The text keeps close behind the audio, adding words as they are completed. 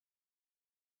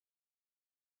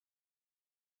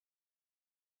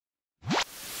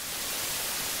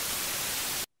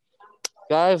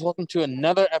Guys, welcome to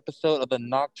another episode of the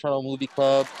Nocturnal Movie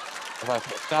Club. If I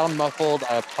sound muffled,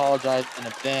 I apologize in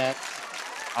advance.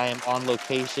 I am on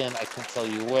location. I can't tell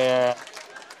you where,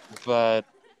 but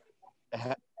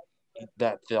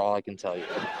that's all I can tell you.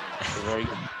 It's a very,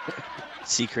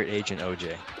 Secret Agent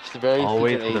OJ. it's a very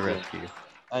Always secret to the agent. rescue.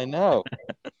 I know.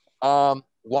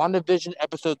 WandaVision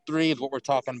episode 3 is what we're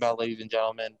talking about, ladies and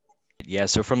gentlemen. Yeah,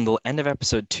 so from the end of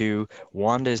episode 2,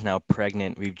 Wanda is now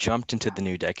pregnant. We've jumped into the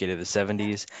new decade of the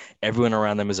 70s. Everyone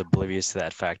around them is oblivious to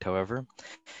that fact, however.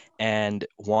 And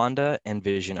Wanda and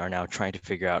Vision are now trying to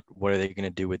figure out what are they going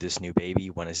to do with this new baby?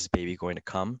 When is this baby going to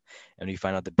come? And we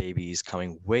find out the baby is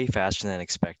coming way faster than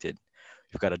expected.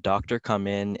 We've got a doctor come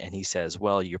in and he says,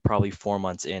 well, you're probably 4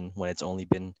 months in when it's only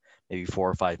been maybe 4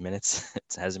 or 5 minutes. It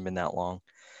hasn't been that long.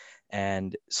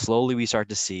 And slowly we start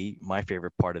to see my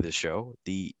favorite part of the show,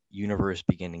 the universe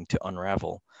beginning to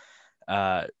unravel.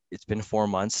 It's been 4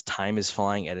 months. Time is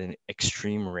flying at an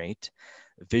extreme rate.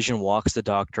 Vision walks the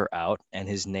doctor out, and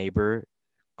his neighbor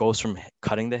goes from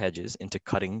cutting the hedges into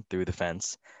cutting through the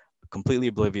fence, completely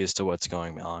oblivious to what's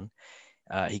going on.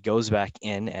 He goes back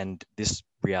in, and this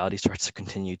reality starts to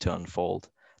continue to unfold.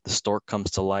 The stork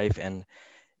comes to life, and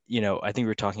I think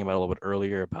we were talking about a little bit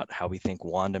earlier about how we think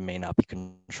Wanda may not be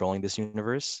controlling this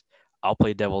universe. I'll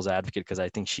play devil's advocate because I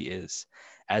think she is.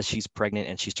 As she's pregnant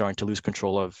and she's starting to lose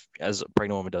control of, as a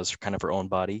pregnant woman does, kind of her own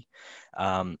body.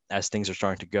 As things are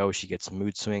starting to go, she gets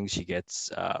mood swings, she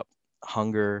gets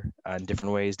hunger in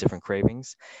different ways, different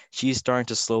cravings. She's starting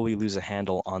to slowly lose a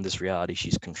handle on this reality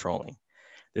she's controlling.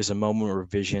 There's a moment where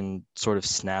Vision sort of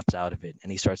snaps out of it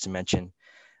and he starts to mention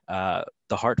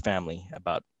the Hart family,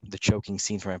 about the choking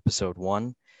scene from episode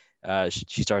 1.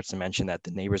 She starts to mention that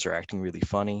the neighbors are acting really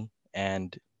funny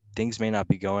and things may not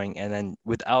be going. And then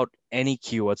without any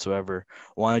cue whatsoever,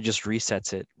 Wanda just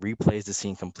resets it, replays the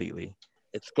scene completely.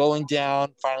 It's going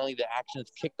down. Finally, the action is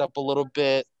kicked up a little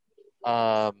bit.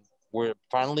 We're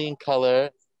finally in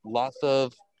color. Lots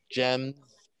of gems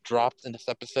dropped in this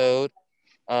episode.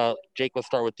 Jake, let's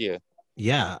start with you.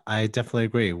 Yeah, I definitely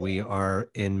agree. We are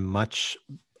in much,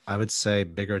 I would say,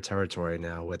 bigger territory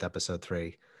now with episode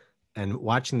 3. And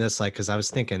watching this, because I was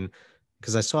thinking,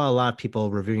 because I saw a lot of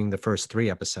people reviewing the first 3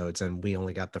 episodes and we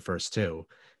only got the first 2.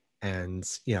 And,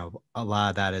 a lot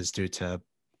of that is due to,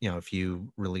 if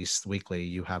you release weekly,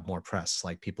 you have more press.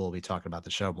 Like people will be talking about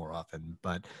the show more often.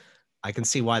 But I can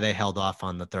see why they held off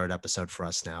on the 3rd episode for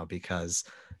us now, because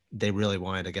they really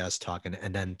wanted to get us talking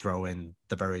and then throw in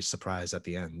the very surprise at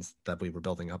the end that we were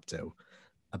building up to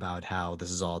about how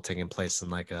this is all taking place in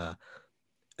like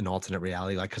an alternate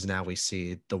reality, like because now we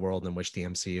see the world in which the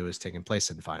MCU is taking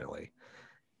place in finally.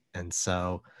 And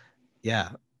so, yeah,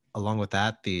 along with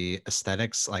that, the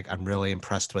aesthetics, like I'm really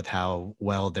impressed with how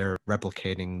well they're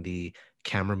replicating the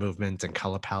camera movement and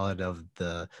color palette of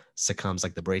the sitcoms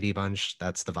like the Brady Bunch.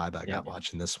 That's the vibe I got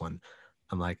watching this one.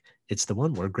 I'm like, it's the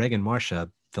one where Greg and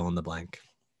Marsha fill in the blank.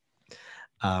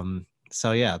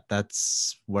 So yeah,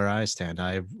 that's where I stand.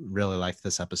 I really liked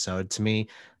this episode. To me,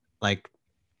 like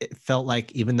it felt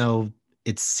like even though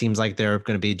it seems like they're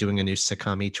going to be doing a new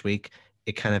sitcom each week,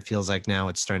 it kind of feels like now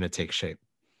it's starting to take shape.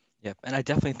 Yep. And I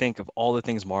definitely think of all the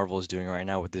things Marvel is doing right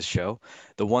now with this show,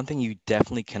 the one thing you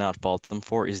definitely cannot fault them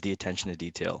for is the attention to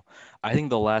detail. I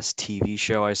think the last TV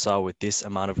show I saw with this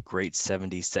amount of great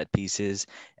 70s set pieces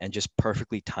and just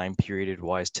perfectly time period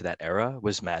wise to that era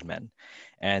was Mad Men.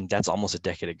 And that's almost a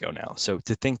decade ago now. So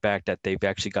to think back that they've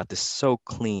actually got this so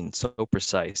clean, so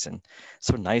precise, and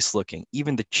so nice looking,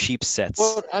 even the cheap sets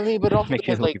Well, I mean, but it also make it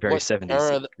depends look like very what 70s.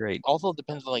 era. It's great. Also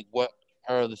depends on like what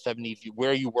era of the '70s,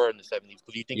 where you were in the '70s.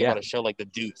 Because you think Yeah. about a show like The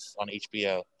Deuce on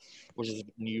HBO, which is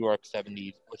New York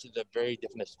 '70s, which is a very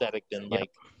different aesthetic than Yep.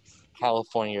 like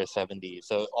California '70s.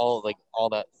 So all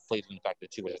that plays into factor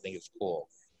too, which I think is cool.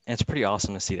 And it's pretty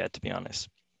awesome to see that, to be honest.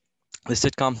 The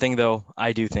sitcom thing, though,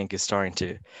 I do think is starting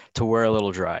to wear a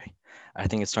little dry. I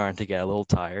think it's starting to get a little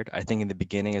tired. I think in the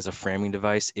beginning, as a framing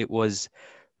device, it was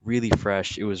really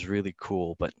fresh. It was really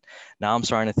cool. But now I'm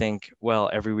starting to think, well,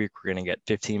 every week we're going to get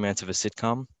 15 minutes of a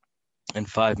sitcom and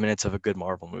 5 minutes of a good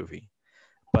Marvel movie.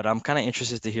 But I'm kind of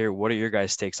interested to hear what are your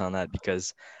guys' takes on that,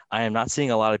 because I am not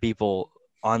seeing a lot of people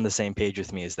on the same page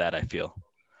with me as that, I feel.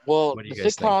 Well, What do the you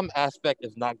guys think? sitcom aspect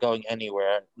is not going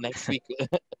anywhere. Next week,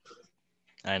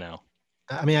 I know.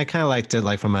 I mean, I kind of liked it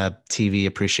like from a TV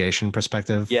appreciation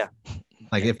perspective. Yeah.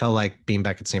 Like Yeah. it felt like being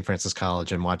back at St. Francis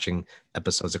College and watching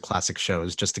episodes of classic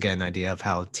shows just to get an idea of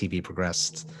how TV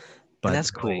progressed. But And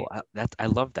that's cool. I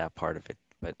love that part of it.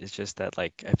 But it's just that,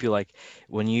 like, I feel like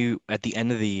when you at the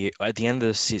end of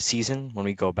the season, when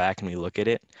we go back and we look at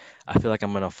it, I feel like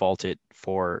I'm gonna fault it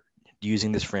for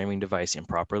using this framing device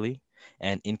improperly.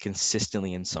 and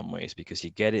inconsistently in some ways, because you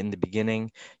get it in the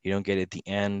beginning, you don't get it at the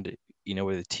end.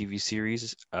 With a TV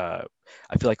series, I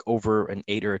feel like over an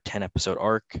 8 or a 10 episode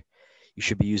arc, you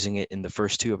should be using it in the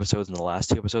first 2 episodes and the last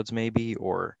 2 episodes maybe,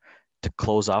 or to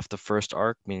close off the first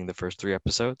arc, meaning the first 3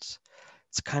 episodes.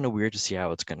 It's kind of weird to see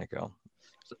how it's going to go.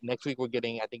 So next week we're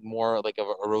getting, I think, more like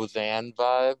a Roseanne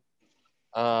vibe,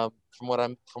 from what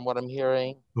I'm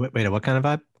hearing. Wait, what kind of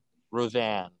vibe?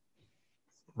 Roseanne.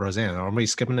 Roseanne. Are we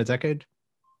skipping a decade?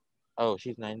 Oh,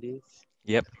 she's 90s.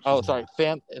 Yep. Oh, sorry.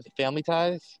 Family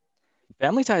Ties.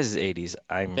 Family Ties is 80s,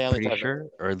 I'm Family pretty Ties. sure,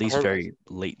 or at least very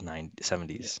late 90s,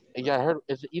 70s. Yeah, I heard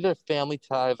it's either Family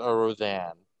Ties or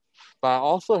Roseanne. But I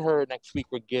also heard next week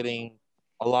we're getting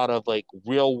a lot of like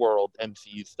real world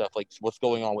MCU stuff, like what's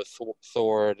going on with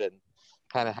Sword and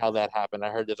kind of how that happened. I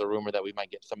heard there's a rumor that we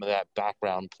might get some of that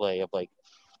background play of like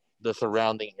the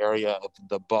surrounding area of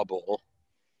the bubble,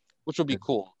 which would be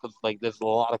cool because like there's a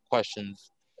lot of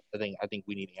questions I think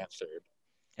we need answered.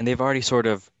 And they've already sort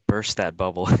of burst that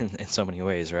bubble in so many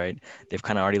ways, right? They've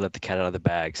kind of already let the cat out of the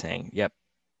bag, saying, yep,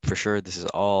 for sure, this is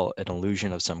all an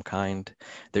illusion of some kind.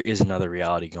 There is another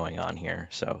reality going on here.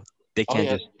 So they can't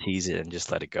just tease it and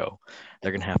just let it go.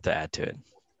 They're going to have to add to it.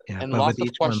 Yeah, and but lots with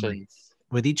of each questions. one,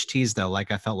 with each tease though,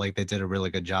 like I felt like they did a really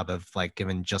good job of like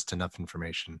giving just enough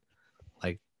information.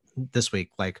 Like this week,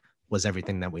 like was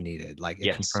everything that we needed. Like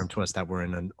it confirmed to us that we're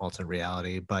in an alternate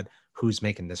reality, but who's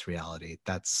making this reality?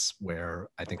 That's where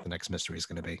I think the next mystery is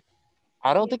going to be.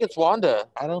 I don't think it's Wanda.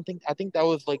 I think that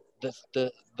was like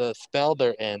the spell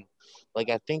they're in. Like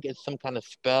I think it's some kind of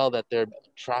spell that they're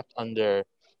trapped under,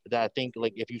 that I think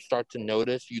like if you start to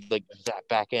notice, you like zap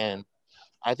back in.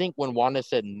 I think when Wanda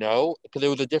said no, because there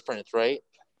was a difference, right?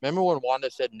 Remember when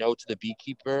Wanda said no to the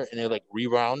beekeeper and they like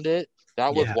rewound it?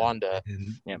 That was Wanda.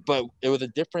 Yeah. But it was a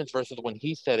difference versus when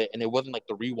he said it, and it wasn't like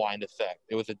the rewind effect.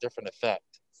 It was a different effect.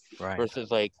 Right.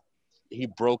 Versus like he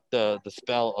broke the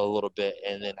spell a little bit,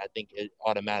 and then I think it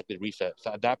automatically reset.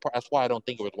 So that part, that's why I don't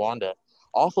think it was Wanda.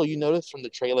 Also, you notice from the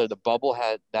trailer, the bubble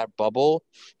had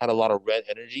a lot of red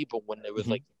energy, but when it was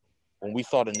like when we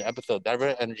saw it in the episode, that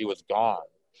red energy was gone.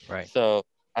 Right. So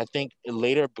I think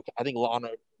later, I think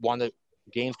Wanda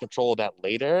gains control of that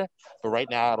later, but right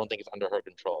now I don't think it's under her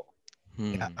control.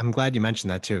 Yeah, I'm glad you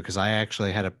mentioned that too, because I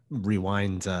actually had to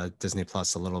rewind Disney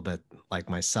Plus a little bit, like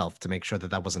myself, to make sure that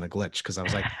that wasn't a glitch. Because I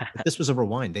was like, if this was a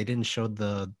rewind, they didn't show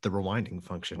the rewinding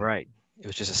function. Right. It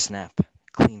was just a snap,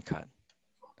 clean cut.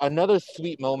 Another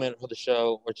sweet moment for the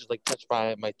show, which is like touched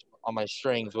by on my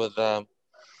strings, was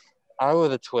I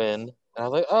was a twin, and I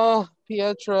was like, oh,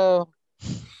 Pietro.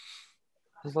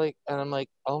 It's like, and I'm like,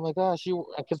 oh my gosh,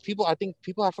 because I think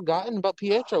people have forgotten about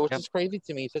Pietro, which is crazy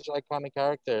to me. Such an iconic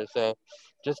character. So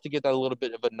just to get that a little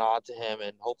bit of a nod to him,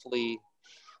 and hopefully,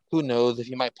 who knows if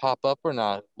he might pop up or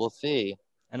not. We'll see.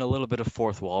 And a little bit of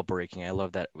fourth wall breaking. I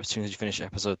love that. As soon as you finish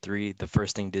episode 3, the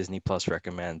first thing Disney Plus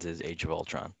recommends is Age of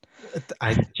Ultron.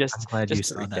 I'm glad you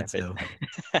saw that too.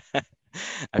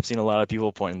 I've seen a lot of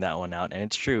people pointing that one out, and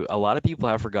it's true. A lot of people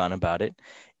have forgotten about it,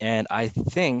 and I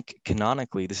think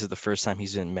canonically, this is the first time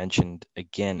he's been mentioned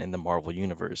again in the Marvel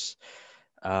universe.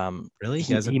 Really,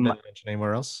 he hasn't been mentioned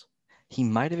anywhere else. He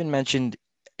might have been mentioned,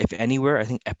 if anywhere, I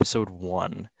think episode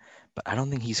 1, but I don't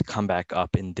think he's come back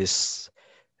up in this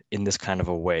kind of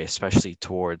a way, especially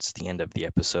towards the end of the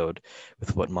episode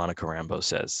with what Monica Rambeau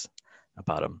says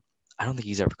about him. I don't think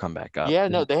he's ever come back up. Yeah,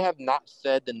 no, they have not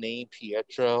said the name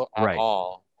Pietro at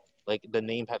all. Like the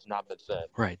name has not been said.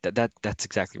 Right. That's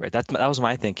exactly right. That was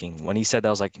my thinking when he said that. I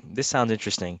was like, this sounds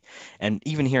interesting. And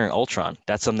even hearing Ultron,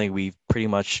 that's something we've pretty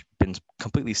much been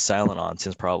completely silent on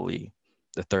since probably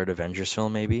the third Avengers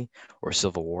film, maybe, or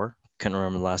Civil War. Couldn't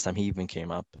remember the last time he even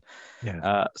came up.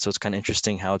 Yeah. So it's kind of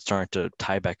interesting how it's starting to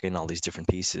tie back in all these different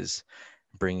pieces,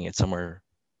 bringing it somewhere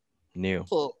new.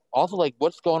 Also, like,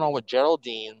 what's going on with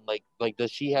Geraldine? Like, does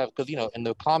she have? Because in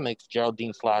the comics,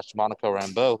 Geraldine / Monica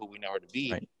Rambeau, who we know her to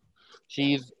be,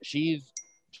 she's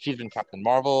been Captain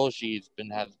Marvel. She's been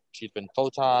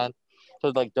Photon.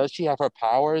 So, like, does she have her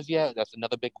powers yet? That's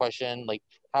another big question. Like,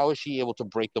 how is she able to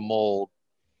break the mold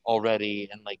already?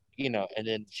 And like, and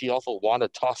then she also Wanda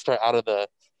tossed her out of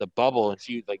the bubble, and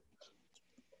she like,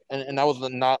 and that was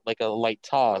not like a light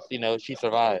toss. She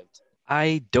survived.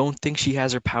 I don't think she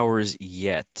has her powers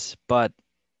yet, but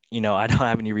I don't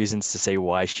have any reasons to say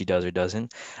why she does or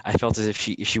doesn't. I felt as if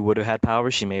she would have had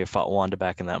powers, she may have fought Wanda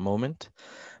back in that moment.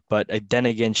 But then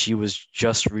again, she was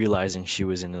just realizing she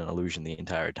was in an illusion the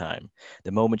entire time.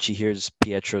 The moment she hears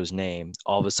Pietro's name,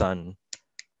 all of a sudden,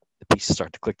 the pieces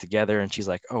start to click together, and she's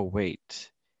like, oh,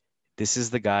 wait, this is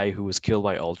the guy who was killed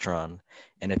by Ultron.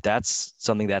 And if that's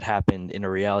something that happened in a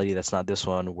reality that's not this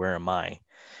one, where am I?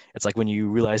 It's like when you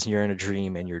realize you're in a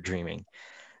dream and you're dreaming.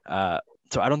 Uh,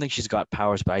 so I don't think she's got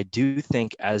powers, but I do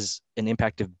think as an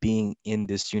impact of being in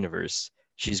this universe,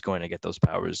 she's going to get those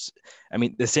powers. I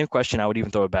mean, the same question I would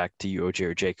even throw it back to you, OJ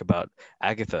or Jake, about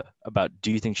Agatha. About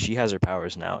do you think she has her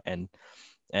powers now? And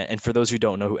for those who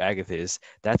don't know who Agatha is,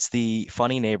 that's the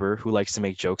funny neighbor who likes to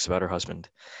make jokes about her husband.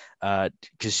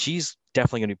 Because she's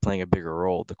definitely going to be playing a bigger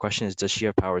role. The question is, does she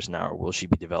have powers now, or will she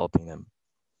be developing them?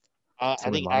 I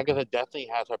Same with think Monica. Agatha definitely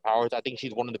has her powers. I think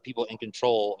she's one of the people in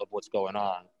control of what's going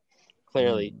on.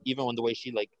 Clearly, Mm, even when the way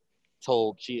she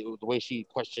the way she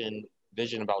questioned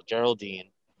Vision about Geraldine,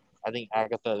 I think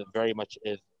Agatha very much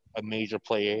is a major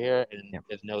player here and yeah.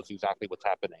 knows exactly what's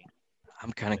happening.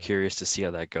 I'm kind of curious to see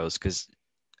how that goes because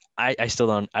I still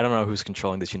don't know who's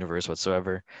controlling this universe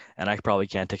whatsoever, and I probably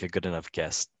can't take a good enough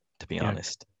guess to be Yeah,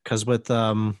 honest. because with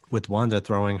Wanda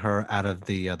throwing her out of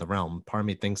the realm, part of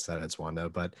me thinks that it's Wanda,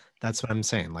 but that's what I'm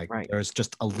saying. Like Right. there's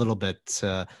just a little bit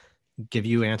to give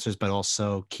you answers, but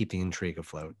also keep the intrigue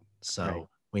afloat. Right. So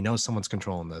we know someone's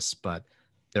controlling this, but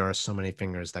there are so many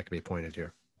fingers that could be pointed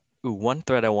here. Ooh, one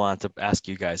thread I want to ask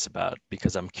you guys about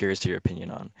because I'm curious to your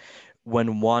opinion on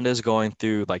when Wanda's going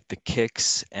through like the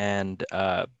kicks and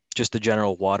just the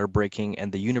general water breaking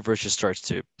and the universe just starts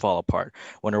to fall apart.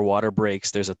 When her water breaks,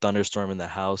 there's a thunderstorm in the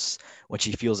house. When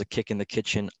she feels a kick in the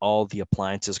kitchen, all the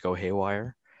appliances go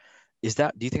haywire. Do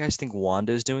you think I just think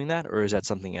Wanda is doing that, or is that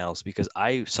something else? Because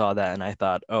I saw that and I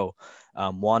thought, oh,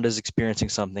 Wanda's experiencing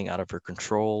something out of her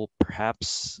control.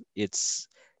 Perhaps it's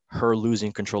her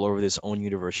losing control over this own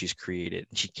universe she's created.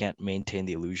 She can't maintain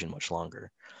the illusion much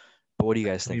longer. But what do you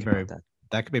That guys could be think about very, that?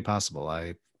 that could be possible.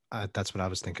 That's what I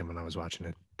was thinking when I was watching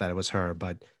it, that it was her,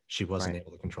 but she wasn't Right,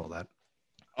 able to control that.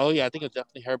 Oh yeah, I think it's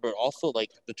definitely her, but also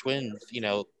like the twins,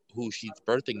 who she's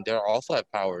birthing, they also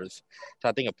have powers. So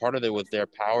I think a part of it was their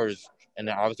powers, and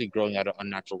they're obviously growing at an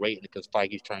unnatural rate because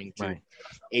Feige's trying to right.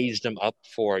 age them up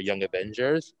for Young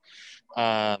Avengers.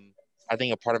 I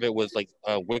think a part of it was like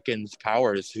Wiccan's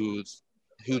powers, who's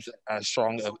as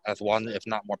strong as one, if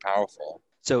not more powerful.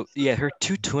 So yeah, her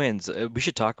two twins. We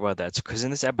should talk about that because in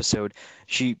this episode,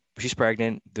 she's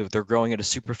pregnant. They're growing at a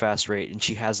super fast rate, and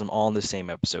she has them all in the same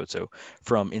episode. So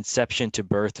from inception to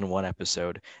birth in one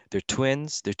episode, they're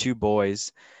twins. They're two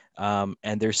boys, and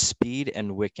they're Speed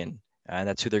and Wiccan, and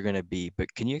that's who they're going to be.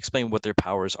 But can you explain what their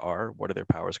powers are? What are their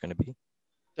powers going to be?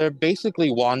 They're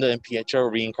basically Wanda and Pietro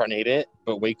reincarnated,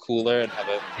 but way cooler and have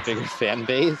a bigger fan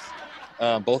base.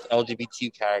 Both LGBT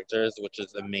characters, which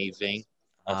is amazing.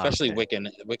 Especially Okay, Wiccan.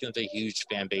 Wiccan's a huge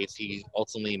fan base. He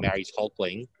ultimately marries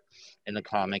Hulkling in the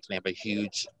comics, and they have a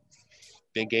huge,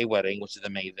 big gay wedding, which is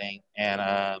amazing. And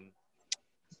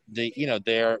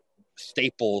they're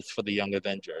staples for the Young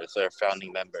Avengers. They're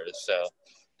founding members, so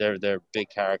they're big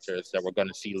characters that we're going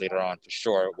to see later on for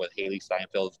sure with Haley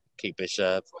Steinfeld, Kate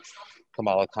Bishop,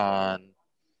 Kamala Khan,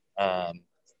 um,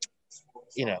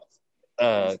 you know,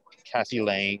 Cassie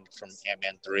Lang from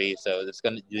Ant-Man 3. So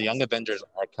the Young Avengers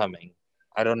are coming.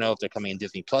 I don't know if they're coming in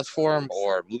Disney Plus form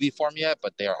or movie form yet,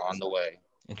 but they are on the way.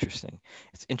 interesting.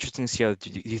 It's interesting to see how. Do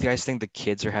you guys think the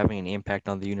kids are having an impact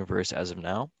on the universe as of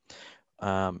now?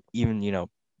 Even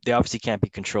they obviously can't be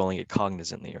controlling it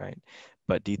cognizantly, right?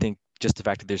 But do you think just the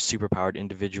fact that there's superpowered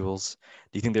individuals,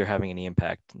 do you think they're having any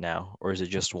impact now, or is it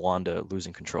just Wanda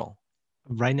losing control?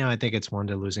 Right now, I think it's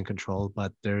Wanda losing control,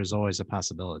 but there's always a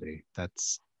possibility.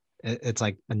 It's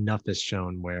like enough is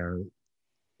shown where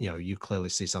you clearly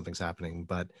see something's happening,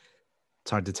 but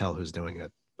it's hard to tell who's doing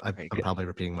it. Right. I'm probably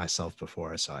repeating myself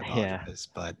before, so I Yeah, apologize.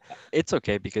 But it's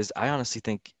okay because I honestly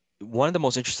think one of the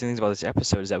most interesting things about this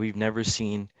episode is that we've never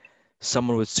seen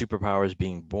someone with superpowers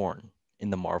being born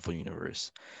in the Marvel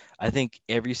universe. I think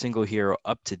every single hero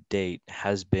up to date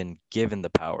has been given the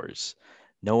powers.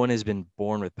 No one has been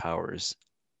born with powers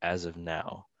as of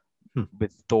now, hmm,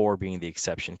 with Thor being the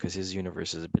exception because his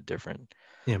universe is a bit different.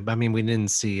 yeah, but I mean, we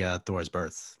didn't see Thor's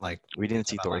birth. Like, We didn't think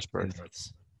see about like Thor's twin birth.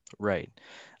 births. Right.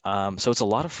 So it's a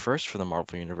lot of firsts for the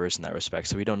Marvel universe in that respect.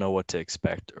 So we don't know what to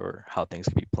expect or how things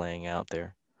could be playing out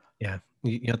there.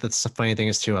 Yeah, that's the funny thing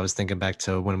is too. I was thinking back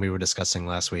to when we were discussing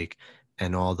last week,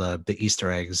 and all the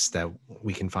Easter eggs that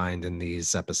we can find in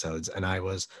these episodes, and I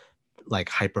was like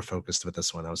hyper focused with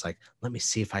this one. I was like, let me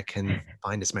see if I can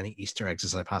find as many Easter eggs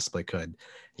as I possibly could.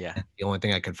 Yeah. And the only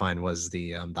thing I could find was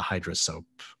the Hydra soap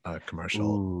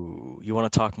commercial. Ooh, you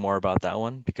want to talk more about that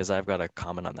one? Because I've got a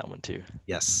comment on that one too.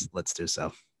 Yes, let's do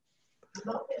so.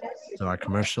 So our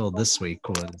commercial this week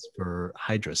was for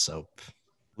Hydra soap.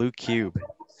 Blue cube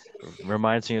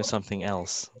reminds me of something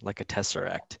else, like a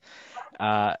tesseract.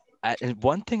 Uh, and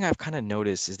one thing I've kind of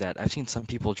noticed is that I've seen some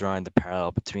people drawing the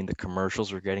parallel between the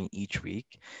commercials we're getting each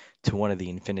week to one of the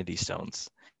Infinity Stones.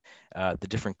 the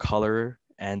different color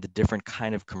and the different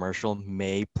kind of commercial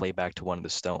may play back to one of the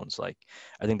stones. Like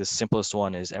I think the simplest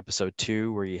one is episode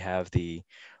 2, where you have the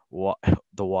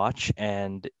watch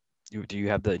and you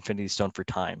have the Infinity Stone for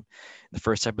time. In the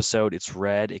first episode, it's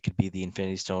red. It could be the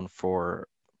Infinity Stone for,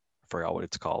 I forgot what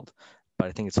it's called, but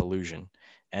I think it's illusion.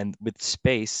 And with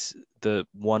space, the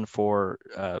one for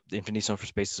the Infinity Stone for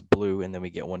space is blue, and then we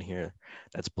get one here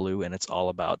that's blue, and it's all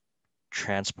about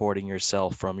transporting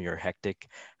yourself from your hectic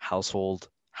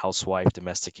housewife,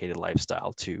 domesticated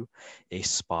lifestyle to a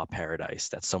spa paradise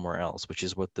that's somewhere else, which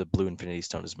is what the blue Infinity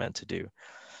Stone is meant to do.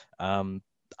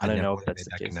 I don't never know if would have that's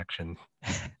made the that case. connection.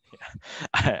 Yeah.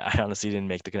 I honestly didn't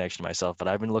make the connection myself, but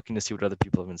I've been looking to see what other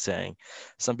people have been saying.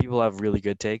 Some people have really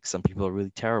good takes, some people have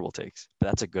really terrible takes, but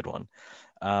that's a good one.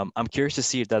 I'm curious to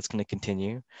see if that's going to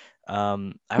continue.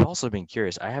 I've also been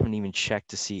curious. I haven't even checked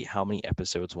to see how many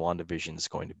episodes WandaVision is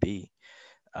going to be.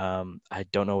 I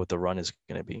don't know what the run is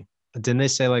going to be. Didn't they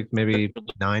say like maybe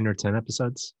 9 or 10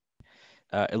 episodes?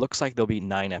 It looks like there'll be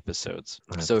 9 episodes.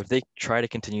 So if they try to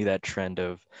continue that trend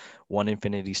of one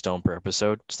Infinity Stone per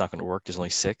episode, it's not going to work. There's only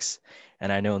 6.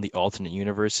 And I know in the alternate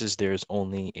universes, there's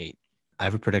only 8. I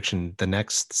have a prediction. The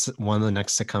next one of the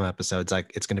next sitcom episodes,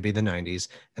 like it's going to be the 90s,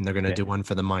 and they're going to Okay. do one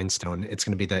for the Mind Stone. It's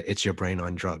going to be the It's Your Brain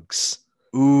on Drugs.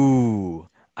 Ooh,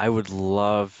 I would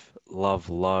love, love,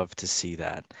 love to see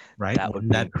that. Right? That would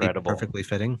Wouldn't be that be incredible. perfectly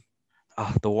fitting?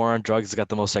 Oh, the War on Drugs has got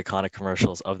the most iconic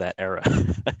commercials of that era.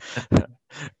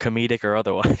 Comedic or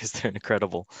otherwise, they're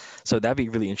incredible. So that'd be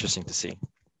really interesting to see.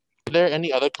 Are there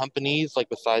any other companies like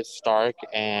besides Stark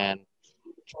and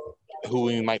who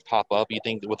we might pop up? You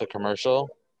think with a commercial?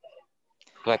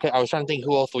 Like I was trying to think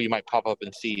who else we might pop up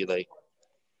and see. Like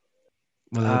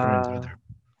What other brands are Uh, there?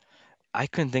 I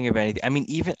couldn't think of anything. I mean,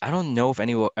 even I don't know if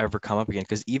any will ever come up again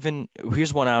because even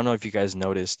here's one I don't know if you guys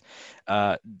noticed.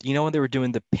 You know when they were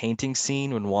doing the painting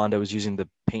scene when Wanda was using the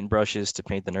paintbrushes to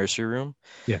paint the nursery room?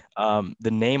 Yeah. The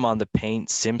name on the paint,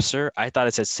 Simser, I thought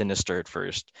it said Sinister at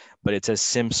first, but it says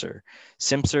Simser.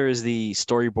 Simser is the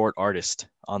storyboard artist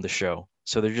on the show.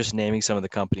 So they're just naming some of the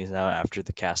companies now after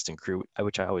the cast and crew,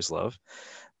 which I always love.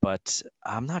 But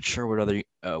I'm not sure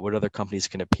what other companies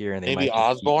can appear and they maybe might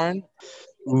compete. Osborne,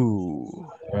 Ooh,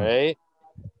 right?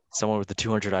 someone with the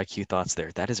 200 IQ thoughts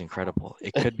there. That is incredible.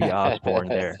 It could be Osborne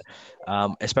there,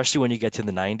 especially when you get to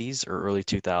the 90s or early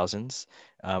 2000s.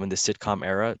 In the sitcom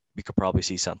era, we could probably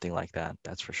see something like that.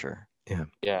 That's for sure. Yeah.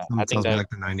 Yeah, I Someone think tells me that like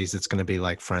the 90s, it's going to be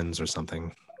like Friends or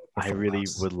something. Or I Full really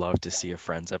House. would love to see a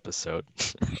Friends episode.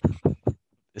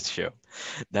 This show.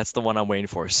 That's the one I'm waiting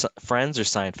for. Friends or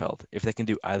Seinfeld. If they can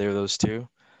do either of those two,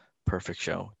 perfect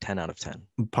show. 10 out of 10.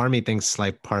 Part of me thinks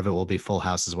like part of it will be Full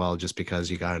House as well, just because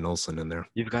you got an Olsen in there.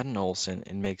 You've got an Olsen.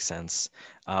 It makes sense.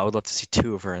 I would love to see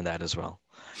 2 of her in that as well.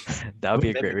 That would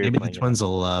be a great way of Maybe the playing it out. twins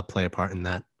will play a part in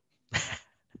that.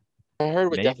 I heard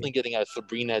we're Maybe. definitely getting a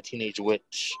Sabrina Teenage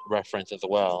Witch reference as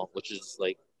well, which is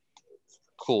like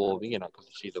cool, you know, because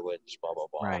she's a witch, blah blah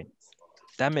blah. Right.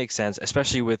 That makes sense,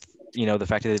 especially with, the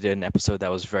fact that they did an episode that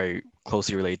was very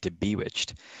closely related to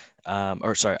Bewitched.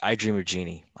 Or sorry, I Dream of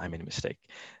Jeannie. I made a mistake.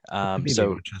 Could be So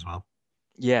Bewitched as well.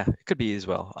 yeah, it could be as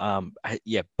well.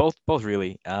 Yeah, both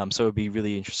really. So it'd be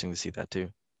really interesting to see that too.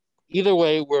 Either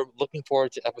way, we're looking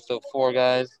forward to episode 4,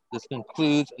 guys. This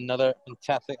concludes another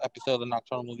fantastic episode of the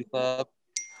Nocturnal Movie Club.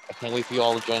 I can't wait for you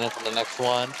all to join us on the next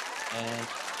one. And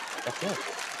that's it.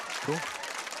 Cool.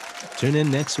 Tune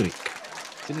in next week.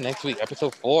 See you next week.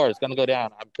 Episode 4 is going to go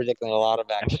down. I'm predicting a lot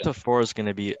of action. Episode 4 is going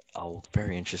to be a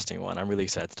very interesting one. I'm really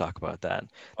excited to talk about that.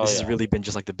 Oh, This yeah. has really been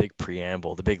just like the big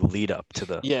preamble, the big lead up to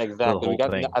the Yeah, the exactly. We whole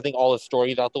got, thing. I think, all the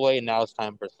stories out the way, and now it's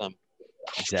time for some.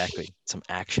 Exactly. Some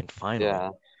action finally.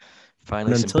 Yeah.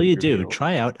 Finally, And some until big you do, reveals.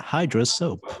 try out Hydra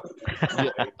soap. Yeah,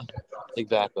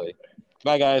 exactly.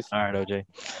 Bye, guys. All right, OJ.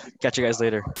 Catch you guys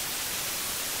later.